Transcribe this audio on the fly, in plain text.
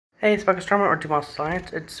Hey, Astronomer or Dumas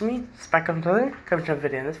Science, it's me, Speckle, coming to a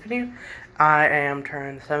video. In this video, I am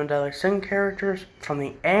turning the 7 Deadly Sin characters from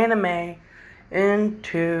the anime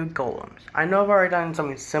into golems. I know I've already done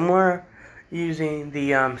something similar using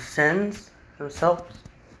the sins themselves,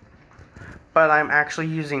 but I'm actually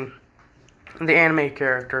using the anime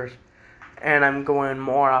characters, and I'm going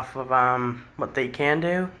more off of what they can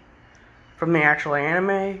do from the actual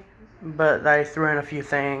anime, but I threw in a few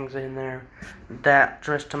things in there that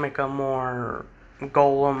just to make a more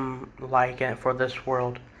golem-like it for this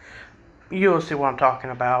world. You'll see what I'm talking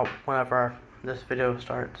about whenever this video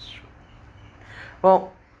starts.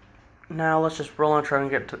 Well, now let's just roll intro and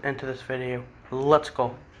get into this video. Let's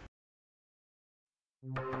go.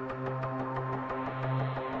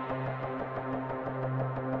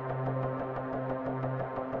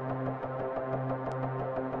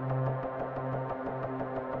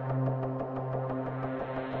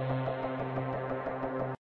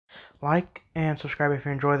 Like and subscribe if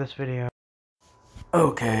you enjoy this video.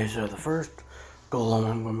 Okay, so the first golem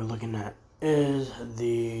I'm going to be looking at is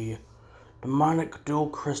the Demonic Dual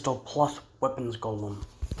Crystal Plus Weapons Golem.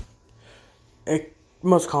 A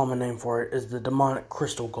most common name for it is the Demonic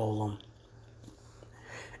Crystal Golem.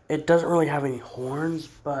 It doesn't really have any horns,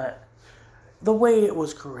 but the way it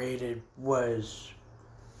was created was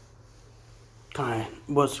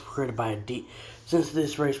created by since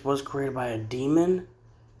this race was created by a demon,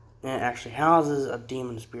 and it actually houses a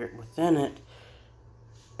demon spirit within it.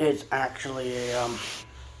 It's actually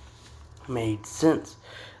made sense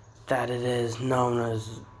that it is known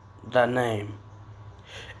as that name.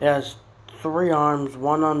 It has 3 arms,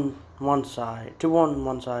 one on one side, 2 on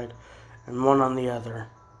one side, and 1 on the other.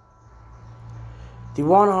 The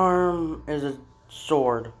one arm is a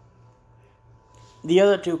sword. The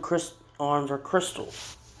other 2 arms are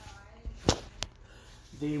crystals.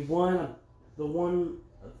 The one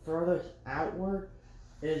furthest outward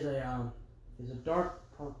is a dark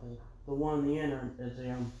purple. The one on the inner is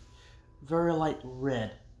a very light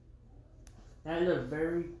red. And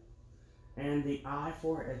the eye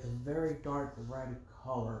for it is a very dark red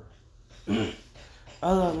color.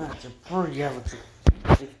 Other than that, it's a pretty average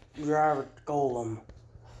golem.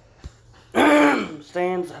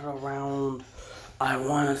 Stands at around, I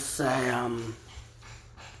want to say,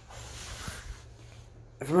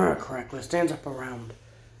 if I remember correctly, it stands up around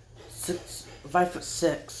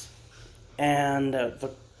 5'6", and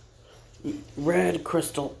the red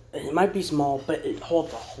crystal, it might be small, but it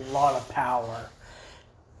holds a lot of power.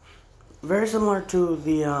 Very similar to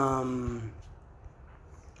the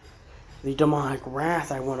demonic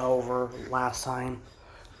wrath I went over last time.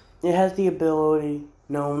 It has the ability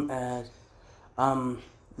known as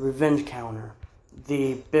revenge counter.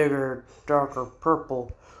 The bigger, darker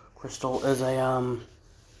purple crystal is a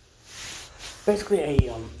basically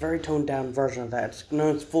a very toned down version of that. It's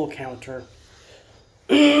known as full counter.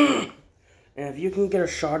 And if you can get a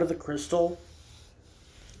shot of the crystals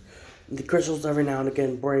every now and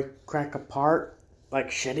again crack apart,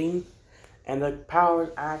 like shitting, and the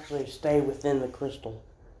powers actually stay within the crystal.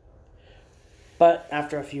 But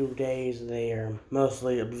after a few days, they are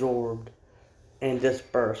mostly absorbed and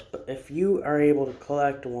dispersed. But if you are able to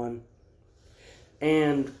collect one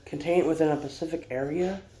and contain it within a specific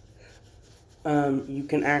area, you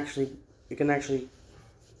can actually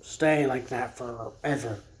stay like that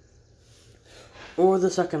forever. Or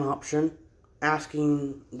the second option,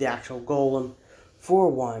 asking the actual golem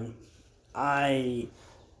for one.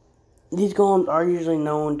 These golems are usually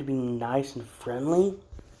known to be nice and friendly,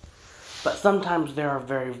 but sometimes they are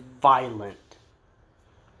very violent.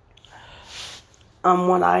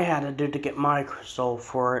 What I had to do to get my crystal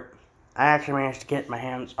for it, I actually managed to get my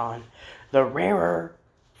hands on the rarer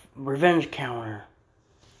revenge counter.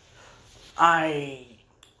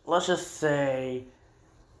 Let's just say,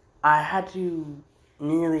 I had to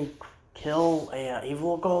nearly kill a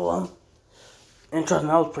evil golem, and trust me,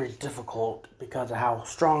 that was pretty difficult because of how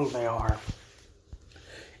strong they are.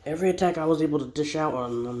 Every attack I was able to dish out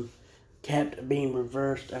on them kept being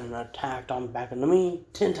reversed and attacked on back into me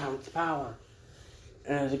 10 times the power.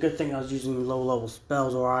 And it's a good thing I was using low-level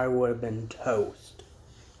spells, or I would have been toast.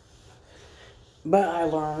 But I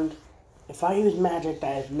learned, if I use magic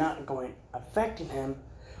that is not affecting him,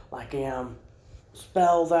 like a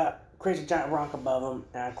spell that creates a giant rock above him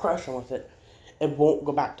and I crush him with it, it won't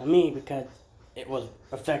go back to me because it was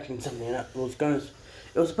affecting something else.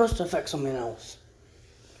 It was supposed to affect something else.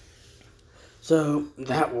 So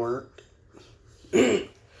that worked.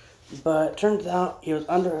 But it turns out he was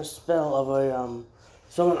under a spell of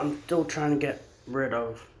someone I'm still trying to get rid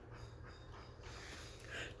of.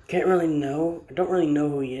 Can't really know. I don't really know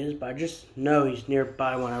who he is, but I just know he's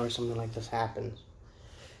nearby whenever something like this happens.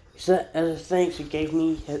 He said, as a thanks, he gave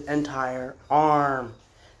me his entire arm,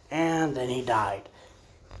 and then he died.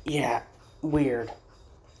 Yeah, weird.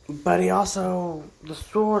 But he also, the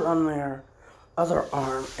sword on their other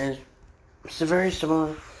arm is very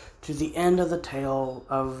similar to the end of the tail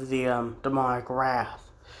of the demonic wrath.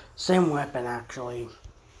 Same weapon, actually.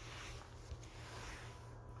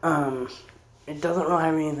 It doesn't really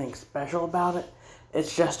have anything special about it.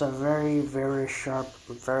 It's just a very, very sharp,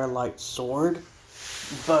 very light sword,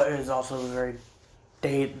 but it is also very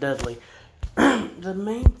deadly. The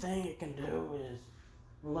main thing it can do is,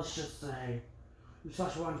 let's just say, you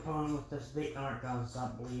touch one opponent with this, they aren't gonna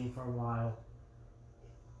stop bleeding for a while.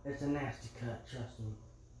 It's a nasty cut, trust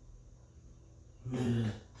me.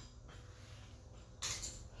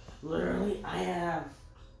 Literally, I have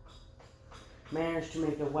managed to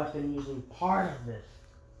make a weapon using part of this.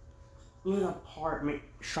 Even a part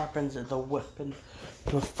sharpens the weapon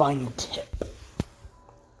to a fine tip.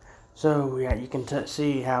 So yeah, you can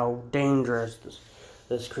see how dangerous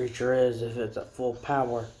this creature is if it's at full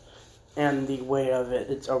power. And the weight of it,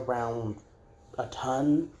 it's around a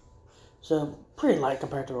ton. So pretty light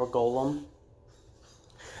compared to a golem.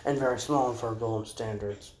 And very small for golem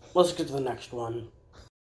standards. Let's get to the next one.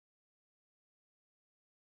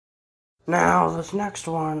 Now, this next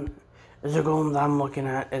one is a golem that I'm looking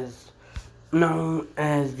at is known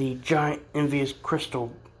as the Giant Envious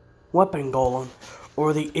Crystal Weapon Golem,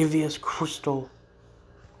 or the Envious Crystal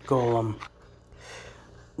Golem.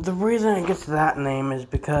 The reason it gets that name is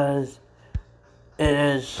because it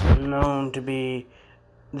is known to be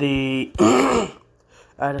the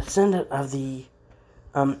a descendant of the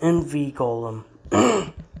Envy Golem.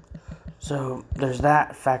 So there's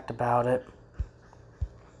that fact about it.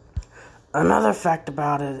 Another fact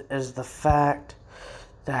about it is the fact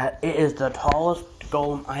that it is the tallest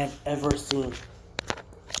golem I have ever seen.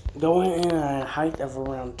 Going in at a height of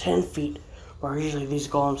around 10 feet, where usually these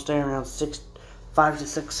golems stay around 5 to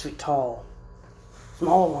 6 feet tall.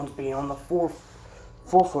 Smaller ones being on the 4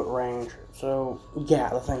 foot range. So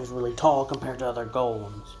yeah, the thing's really tall compared to other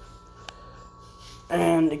golems.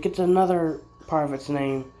 And it gets another part of its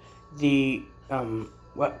name, the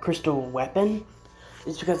crystal weapon.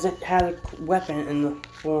 It's because it had a weapon in the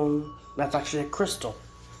form that's actually a crystal.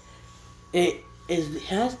 It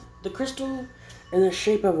has the crystal in the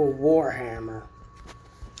shape of a warhammer.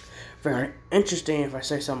 Very interesting if I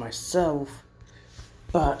say so myself.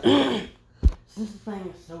 But since the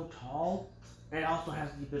thing is so tall, it also has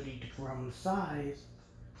the ability to grow in size,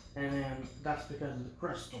 and then that's because of the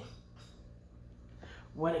crystal.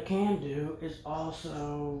 What it can do is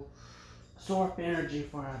also absorb energy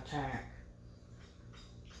for an attack.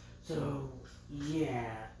 So,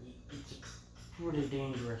 yeah, it's a pretty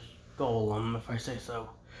dangerous golem, if I say so.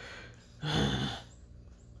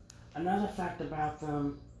 Another fact about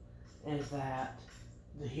them is that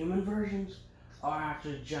the human versions are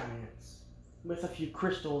actually giants, with a few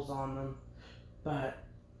crystals on them, but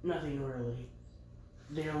nothing really.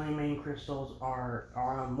 The only main crystals are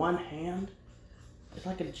on one hand. It's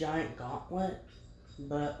like a giant gauntlet,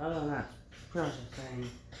 but other than that, it's pretty much the same.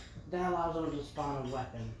 That allows them to spawn a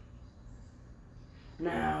weapon.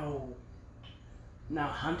 Now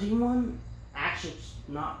hunting one, actually it's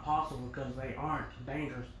not possible because they aren't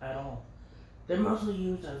dangerous at all. They're mostly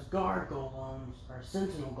used as guard golems or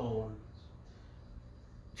sentinel golems.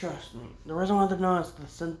 Trust me, the reason why they're known as the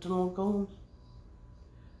sentinel golems,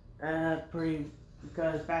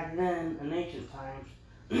 because back then, in ancient times,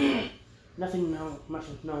 nothing much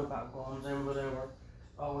was known about golems, and they were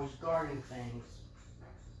always guarding things.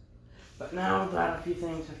 But now that a few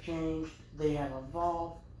things have changed, they have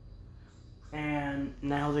evolved, and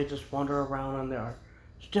now they just wander around and they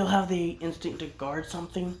still have the instinct to guard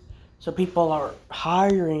something. So people are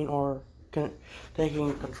hiring or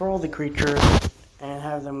taking control of the creatures and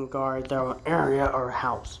have them guard their own area or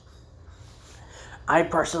house. I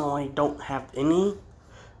personally don't have any,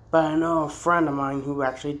 but I know a friend of mine who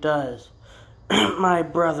actually does. My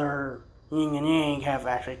brother, Ying and Yang, have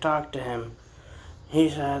actually talked to him. He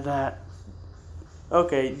said that,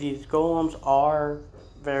 okay, these golems are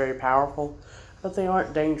very powerful, but they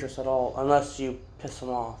aren't dangerous at all unless you piss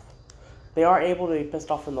them off. They are able to be pissed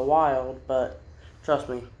off in the wild, but trust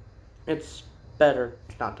me, it's better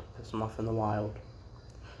not to piss them off in the wild.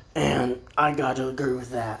 And I got to agree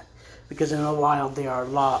with that, because in the wild they are a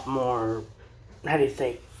lot more, how do you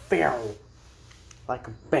say, feral, like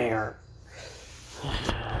a bear.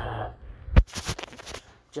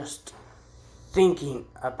 Just thinking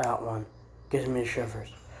about one gives me shivers.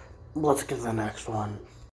 Let's get to the next one.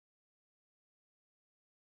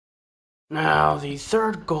 Now, the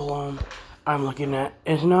third golem I'm looking at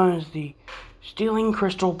is known as the Stealing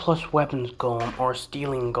Crystal plus Weapons Golem, or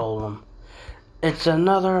Stealing Golem. It's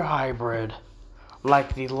another hybrid,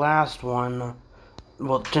 like the last one.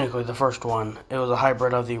 Well, technically the first one. It was a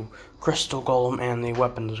hybrid of the Crystal Golem and the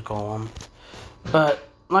Weapons Golem. But,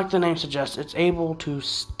 like the name suggests, it's able to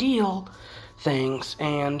steal things,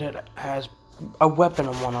 and it has a weapon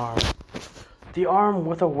on one arm. The arm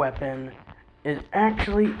with a weapon is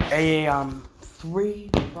actually a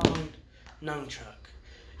three-pronged nunchuck.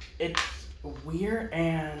 It's weird,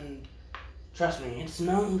 and trust me, it's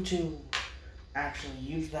known to actually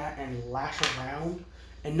use that and lash around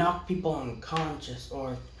and knock people unconscious,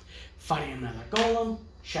 or fighting another golem,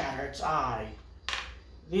 shatter its eye.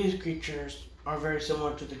 These creatures are very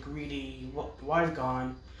similar to the greedy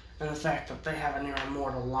Wyvern in the fact that they have a near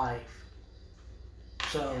immortal life.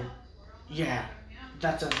 So, yeah,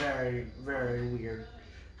 that's a very, very weird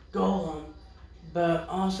golem, but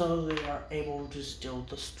also they are able to steal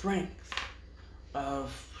the strength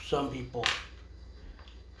of some people,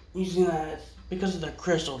 using that because of the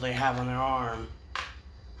crystal they have on their arm.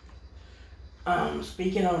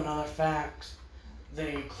 Speaking of another facts,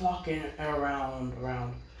 they clock in around,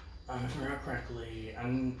 if I remember correctly,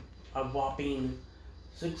 a whopping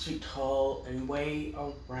 6 feet tall and weigh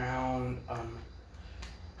around,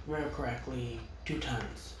 remember correctly, 2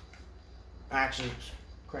 tons. Actually,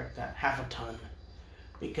 correct that, half a ton.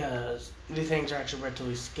 Because these things are actually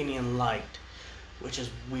relatively skinny and light, which is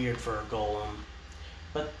weird for a golem.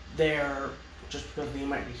 But they're, just because they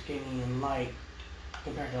might be skinny and light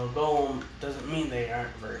compared to a golem, doesn't mean they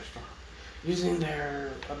aren't very strong. Using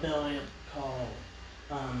their ability called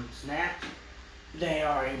Snatch, they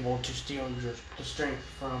are able to steal the strength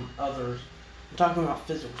from others. I'm talking about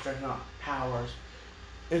physical strength, not powers.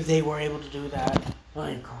 If they were able to do that,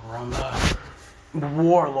 like caramba,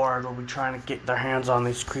 Warlord will be trying to get their hands on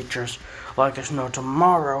these creatures like there's no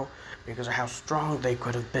tomorrow because of how strong they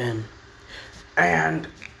could have been. And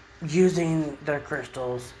using their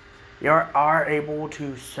crystals, you are able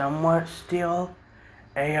to somewhat steal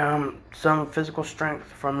some physical strength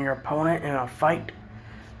from your opponent in a fight,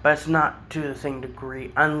 but it's not to the same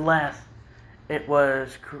degree unless it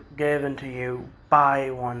was given to you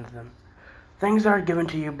by one of them. Things that are given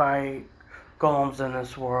to you by golems in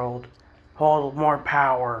this world hold more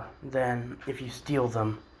power than if you steal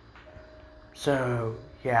them. So,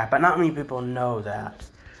 yeah, but not many people know that.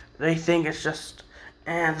 They think it's just,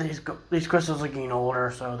 these crystals are getting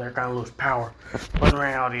older, so they're going to lose power. But in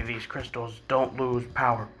reality, these crystals don't lose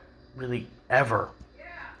power, really, ever.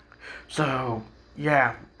 So,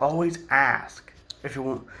 yeah, always ask if you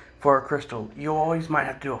want for a crystal. You always might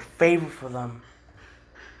have to do a favor for them,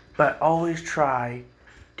 but always try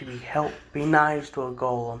to be nice to a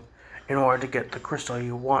golem in order to get the crystal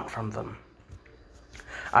you want from them.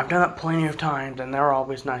 I've done it plenty of times, and they're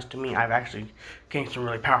always nice to me. I've actually gained some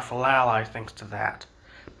really powerful allies thanks to that.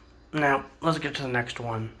 Now, let's get to the next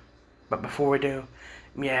one. But before we do,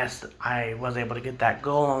 yes, I was able to get that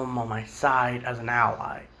golem on my side as an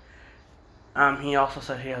ally. He also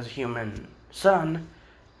said he has a human son,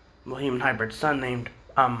 human hybrid son named,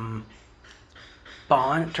 Bond.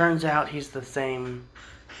 It turns out he's the same,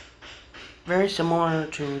 very similar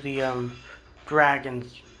to the,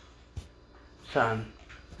 dragon's son.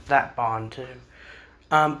 That Bond, too.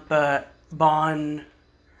 But Bond,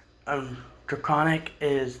 Draconic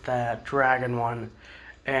is that dragon one,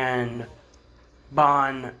 and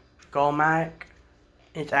Bond Golmac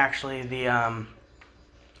is actually the,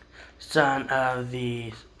 son of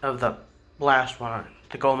the last one,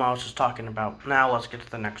 the golem I was just talking about. Now let's get to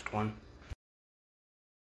the next one.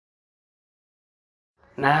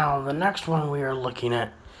 Now, the next one we are looking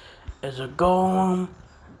at is a golem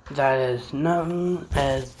that is known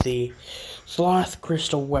as the Sloth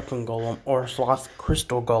Crystal Weapon Golem, or Sloth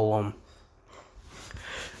Crystal Golem.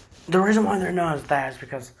 The reason why they're known as that is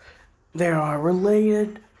because they are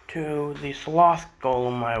related to the Sloth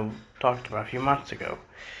Golem I talked about a few months ago.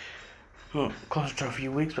 Closer to a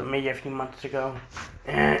few weeks, but maybe a few months ago.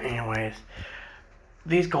 Anyways,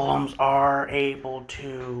 these golems are able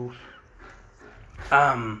to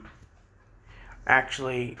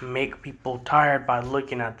actually make people tired by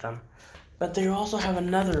looking at them. But they also have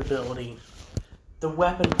another ability. The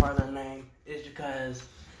weapon part of their name is because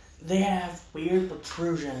they have weird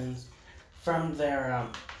protrusions from their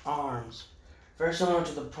arms. Very similar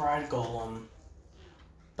to the Pride Golem,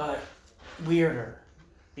 but weirder.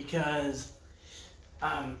 Because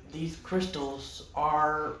these crystals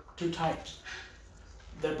are 2 types.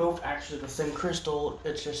 They're both actually the same crystal,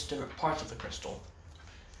 it's just different parts of the crystal.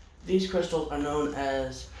 These crystals are known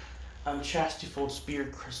as Chastifold Spear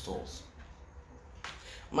crystals.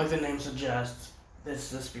 Like the name suggests, this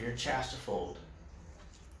is the spear chastifold.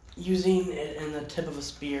 Using it in the tip of a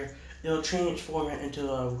spear, it'll transform it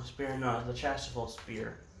into a spear known as the chastifold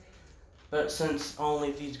spear. But since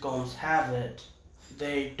only these golems have it,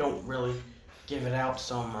 they don't really give it out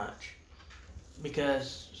so much.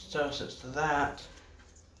 Because, since that,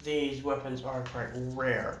 these weapons are quite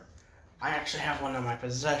rare. I actually have one in my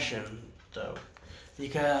possession, though,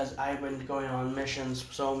 because I've been going on missions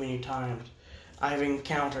so many times. I've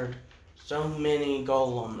encountered so many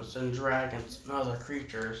golems and dragons and other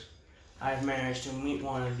creatures. I've managed to meet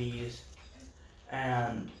one of these,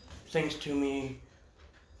 and thanks to me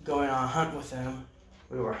going on a hunt with him,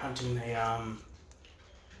 we were hunting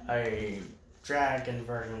a dragon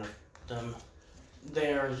version of them.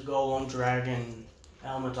 There's golem, dragon,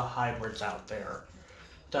 elemental hybrids out there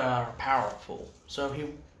that are powerful.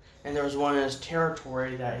 And there was one in his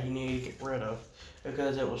territory that he needed to get rid of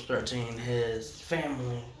because it was threatening his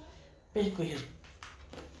family. Basically,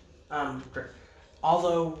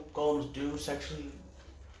 although golems do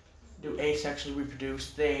asexually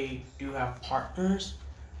reproduce, they do have partners,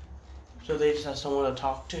 so they just have someone to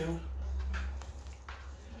talk to.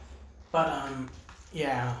 But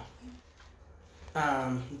yeah,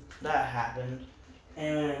 that happened,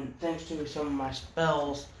 and thanks to some of my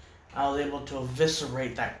spells, I was able to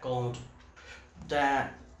eviscerate that golem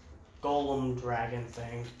dragon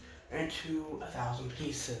thing into 1,000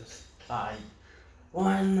 pieces by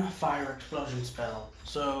one fire explosion spell.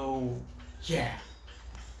 So yeah,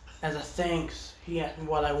 as a thanks, he asked me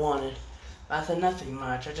what I wanted. I said nothing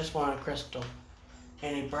much, I just wanted a crystal,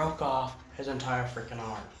 and he broke off his entire freaking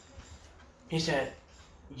arm. He said,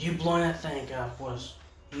 "You blowing that thing up was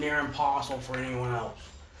near impossible for anyone else.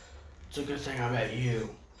 It's a good thing I met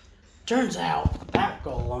you." Turns out, that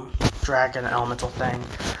golem, dragon elemental thing,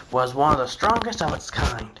 was one of the strongest of its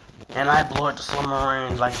kind. And I blew it to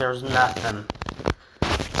smithereens like there's nothing.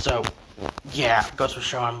 So, yeah, goes to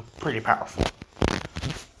show I'm pretty powerful.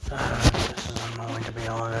 This is annoying, to be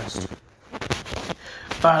honest.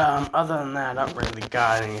 But, other than that, I don't really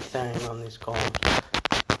got anything on these golems.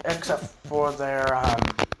 Except for their,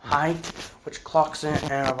 height, which clocks in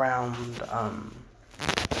at around,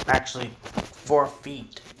 actually 4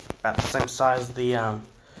 feet. About the same size as the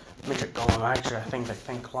midget golem. Actually, I think the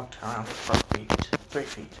thing clocked around 3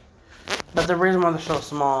 feet. But the reason why they're so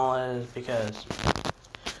small is because,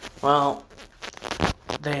 well,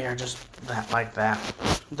 they are just like that.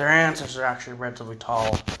 Their ancestors are actually relatively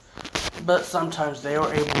tall, but sometimes they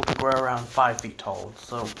are able to grow around 5 feet tall.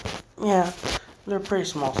 So, yeah, they're pretty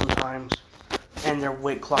small sometimes, and their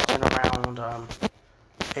weight clocks in around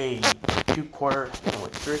a 3/4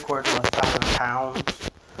 of 1,000 pounds.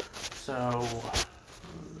 So,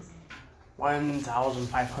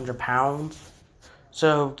 1,500 pounds.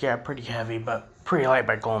 So, yeah, pretty heavy, but pretty light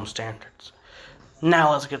by golem standards.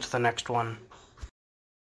 Now, let's get to the next one.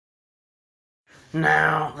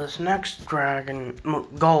 Now, this next golem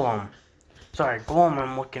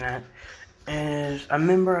I'm looking at is a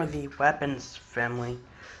member of the weapons family,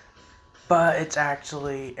 but it's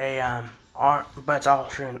actually but it's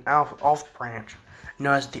also an off branch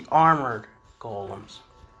known as the armored golems.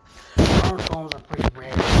 Armored golems are pretty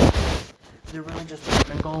rare. They're really just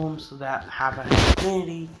weapon golems that have an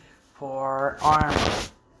affinity for armor.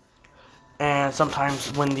 And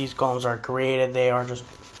sometimes when these golems are created, they are just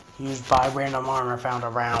used by random armor found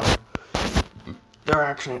around.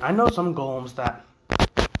 I know some golems that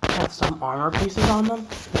have some armor pieces on them,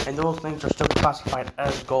 and those things are still classified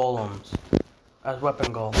as golems, as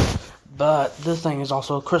weapon golems. But this thing is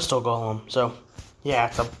also a crystal golem, so yeah,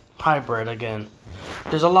 it's a hybrid again.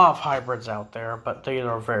 There's a lot of hybrids out there, but these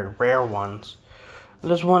are very rare ones.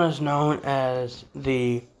 This one is known as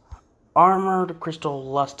the Armored Crystal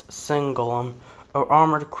Lust Sin Golem, or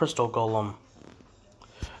Armored Crystal Golem.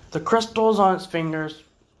 The crystals on its fingers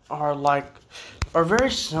are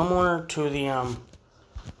very similar to the, if I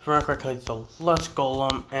remember correctly, the Lust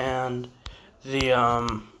Golem and the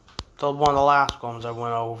one of the last golems I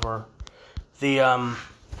went over, the,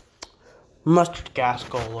 mustard gas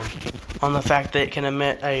golem, on the fact that it can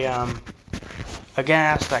emit a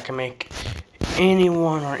gas that can make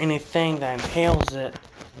anyone or anything that inhales it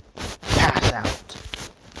pass out.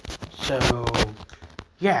 So,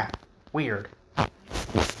 yeah, weird.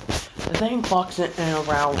 The thing clocks in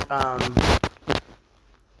around,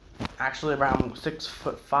 actually around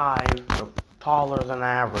 6'5", so taller than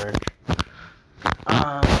average.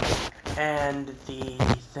 And the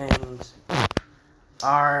things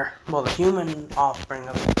are, well, the human offspring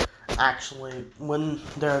of it, actually, when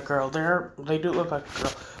they're a girl, they do look like a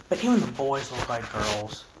girl, but even the boys look like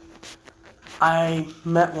girls. I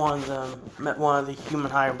met one of the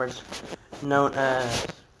human hybrids known as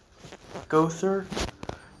Gother,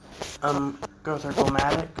 Gother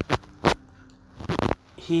Gomatic.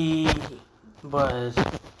 He was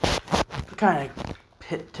kind of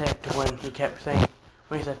pit-ticked when he kept saying,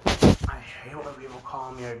 when he said, I hate when people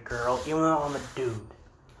call me a girl, even though I'm a dude.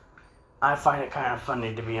 I find it kind of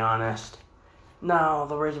funny, to be honest. No,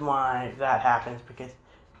 the reason why that happens is because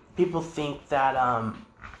people think that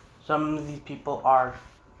some of these people are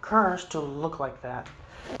cursed to look like that,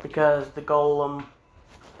 because the golem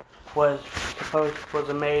was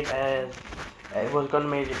made as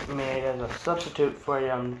a substitute for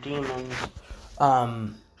a demon's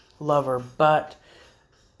lover, but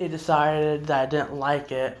it decided that it didn't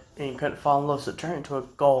like it and couldn't fall in love, so it turned into a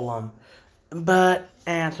golem.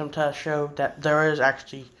 And some tests showed that there is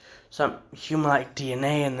actually some human-like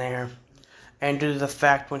DNA in there, and due to the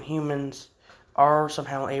fact when humans are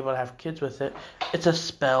somehow able to have kids with it, it's a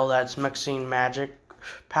spell that's mixing magic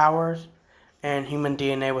powers and human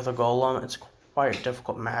DNA with a golem. It's quite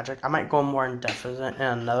difficult magic. I might go more in depth in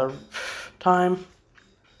another time,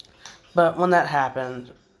 but when that happens,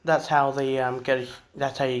 that's how they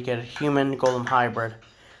that's how you get a human golem hybrid.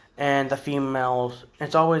 And the females,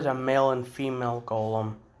 it's always a male and female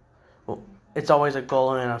golem. Well, it's always a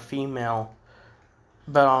golem and a female,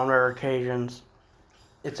 but on rare occasions,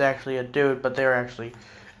 it's actually a dude, but they're actually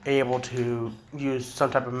able to use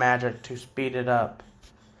some type of magic to speed it up.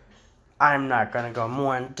 I'm not going to go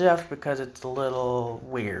more in depth because it's a little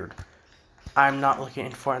weird. I'm not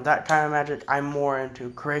looking for that kind of magic. I'm more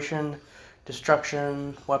into creation,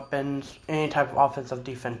 destruction, weapons, any type of offensive,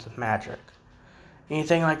 defensive magic.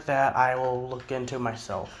 Anything like that, I will look into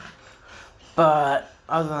myself. But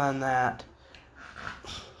other than that,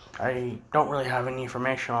 I don't really have any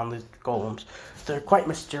information on these golems. They're quite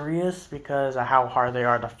mysterious because of how hard they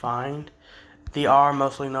are to find. They are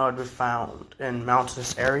mostly known to be found in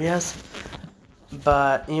mountainous areas,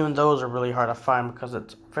 but even those are really hard to find because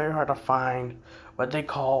it's very hard to find what they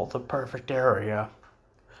call the perfect area.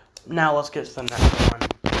 Now let's get to the next one.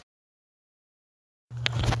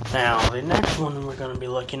 Now, the next one we're going to be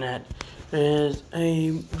looking at is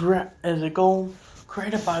a golem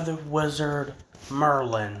created by the wizard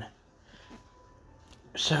Merlin.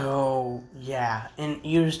 So, yeah, and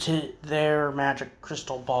used their magic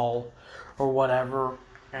crystal ball or whatever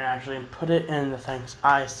and actually put it in the thing's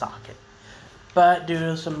eye socket. But due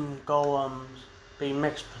to some golems being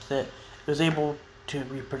mixed with it, it was able to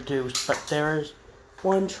reproduce. But there is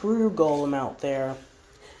one true golem out there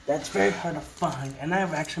that's very hard to find, and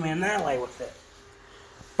I've actually made an ally with it.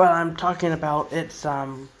 But I'm talking about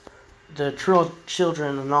the true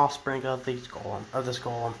children and offspring of this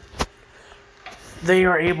golem. They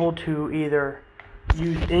are able to either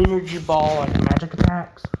use energy ball like magic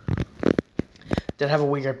attacks that have a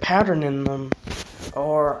weird pattern in them,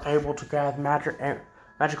 or able to grab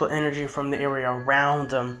magical energy from the area around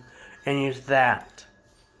them and use that.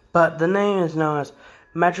 But the name is known as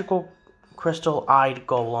Magical Crystal-Eyed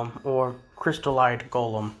Golem, or Crystal-Eyed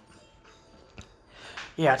Golem.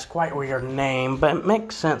 Yeah, it's quite a weird name, but it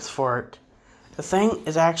makes sense for it. The thing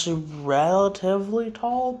is actually relatively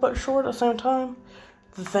tall, but short at the same time.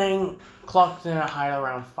 The thing clocks in a height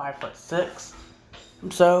around 5'6".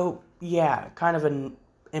 So, yeah, kind of in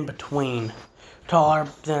between. Taller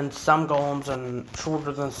than some golems and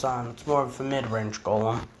shorter than some. It's more of a mid-range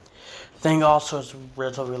golem. The thing also is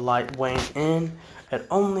relatively lightweight in at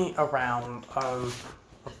only around a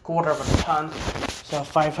quarter of a ton, so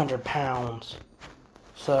 500 pounds.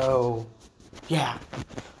 So, yeah,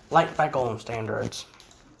 light by golem standards.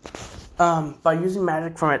 By using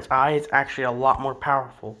magic from its eye, it's actually a lot more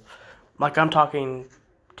powerful. Like, I'm talking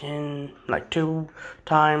 2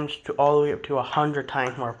 times to all the way up to 100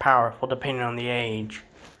 times more powerful, depending on the age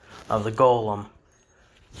of the golem.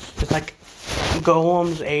 It's like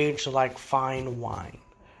golems age like fine wine.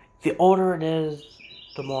 The older it is,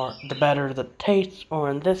 the better the taste,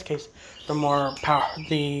 or in this case,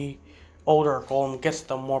 the older a golem gets,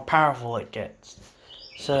 the more powerful it gets.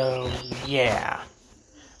 So, yeah.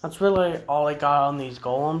 That's really all I got on these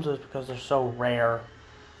golems, is because they're so rare.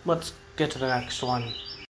 Let's get to the next one.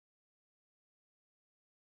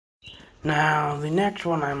 Now, the next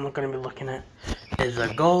one I'm going to be looking at is a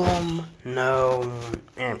golem known,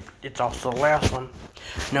 and it's also the last one,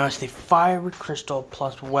 known as the Fiery Crystal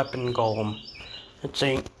plus Weapon Golem. It's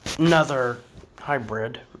another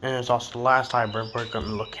hybrid, and it's also the last hybrid we're going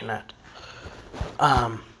to be looking at.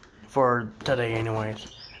 For today anyways.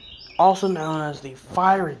 Also known as the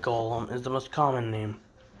Fiery Golem is the most common name.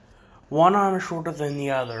 One arm is shorter than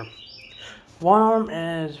the other. One arm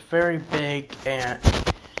is very big and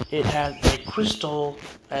it has a crystal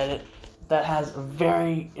at it that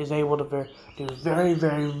is able to do very,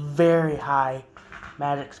 very, very high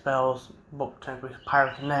magic spells, well, technically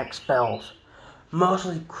pyrokinetic spells.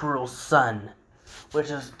 Mostly Cruel Sun,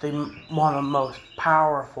 which is one of the most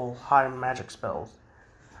powerful high magic spells.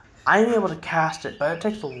 I'm able to cast it, but it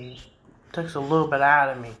takes a little bit out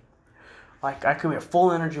of me. Like, I could be at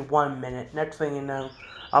full energy 1 minute. Next thing you know,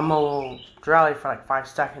 I'm a little drowsy for like 5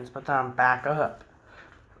 seconds, but then I'm back up.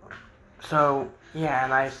 So, yeah,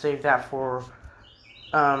 and I saved that for,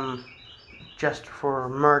 just for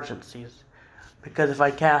emergencies. Because if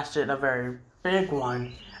I cast it in a very big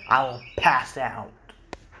one, I will pass out.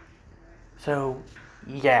 So,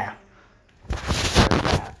 yeah. There's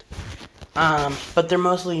that. But they're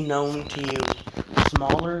mostly known to use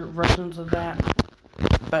smaller versions of that.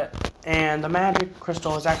 And the magic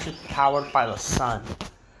crystal is actually powered by the sun.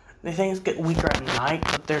 The things get weaker at night,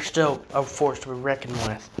 but they're still a force to be reckoned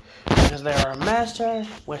with. Because they are a master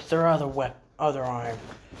with their other arm.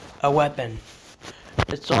 A weapon.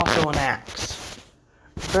 It's also an axe.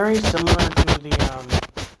 Very similar to the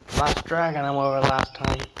last dragon I went over last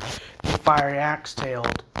time. The fiery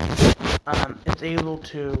axe-tailed. It's able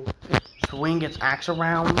to swing its axe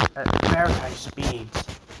around at very high speeds.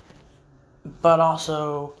 But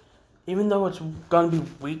also, even though it's going to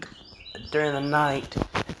be weak during the night,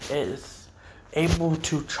 it is able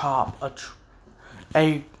to chop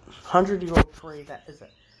a 100-year-old tree that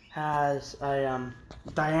has a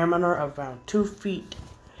diameter of around 2 feet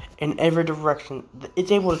in every direction.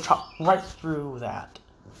 It's able to chop right through that.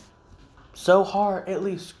 So hard, it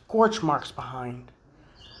leaves scorch marks behind.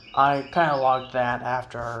 I kind of logged that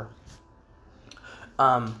after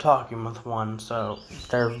talking with one, so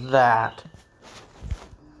there's that.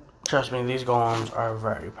 Trust me, these golems are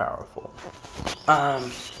very powerful.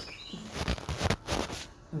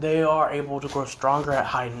 They are able to grow stronger at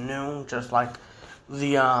high noon, just like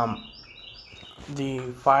the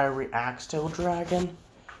fiery axe-tail dragon.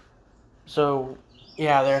 So,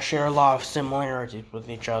 yeah, they share a lot of similarities with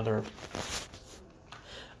each other.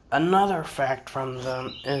 Another fact from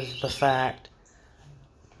them is the fact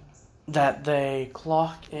that they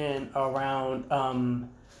clock in around,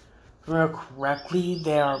 real correctly,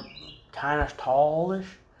 they are kind of tallish.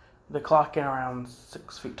 They clock in around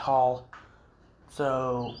 6 feet tall.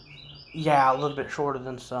 So, yeah, a little bit shorter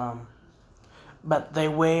than some. But they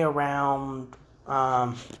weigh around,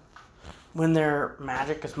 when their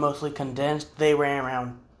magic is mostly condensed, they weigh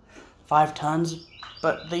around 5 tons.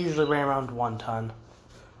 But they usually weigh around 1 ton.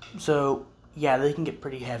 So, yeah, they can get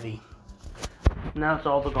pretty heavy. And that's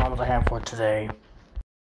all the golems I have for today.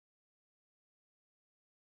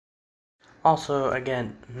 Also,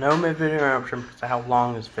 again, no mid-video interruption because of how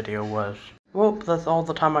long this video was. Well, that's all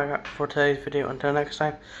the time I got for today's video. Until next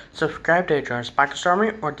time, subscribe to join Spikers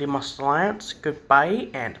Army or Demos Alliance. Goodbye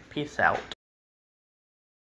and peace out.